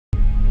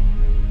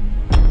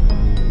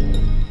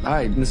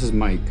Hi, this is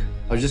Mike.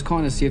 I was just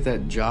calling to see if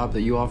that job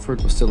that you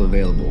offered was still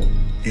available.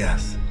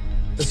 Yes.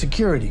 The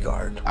security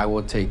guard. I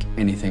will take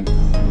anything.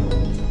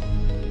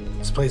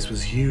 This place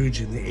was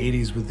huge in the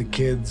 80s with the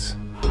kids.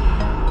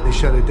 They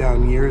shut it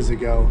down years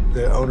ago.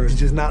 The owner's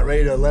just not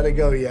ready to let it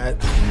go yet.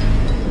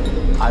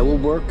 I will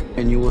work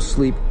and you will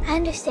sleep. I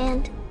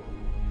understand.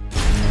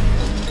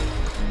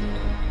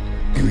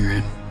 Give me your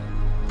hand.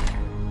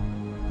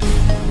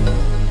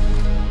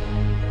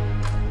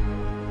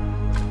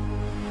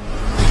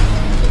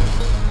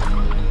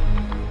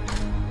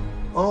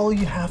 All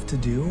you have to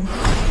do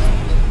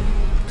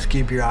is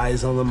keep your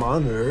eyes on the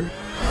monitor.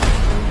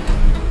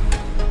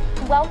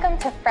 Welcome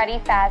to Freddy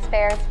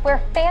Fazbear's,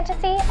 where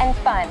fantasy and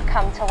fun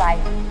come to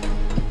life.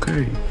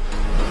 Okay.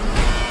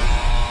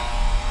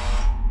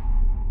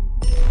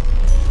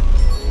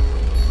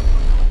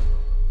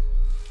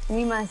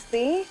 You must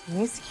be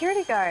new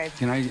security guard.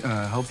 Can I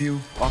help you,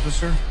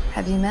 officer?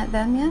 Have you met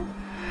them yet?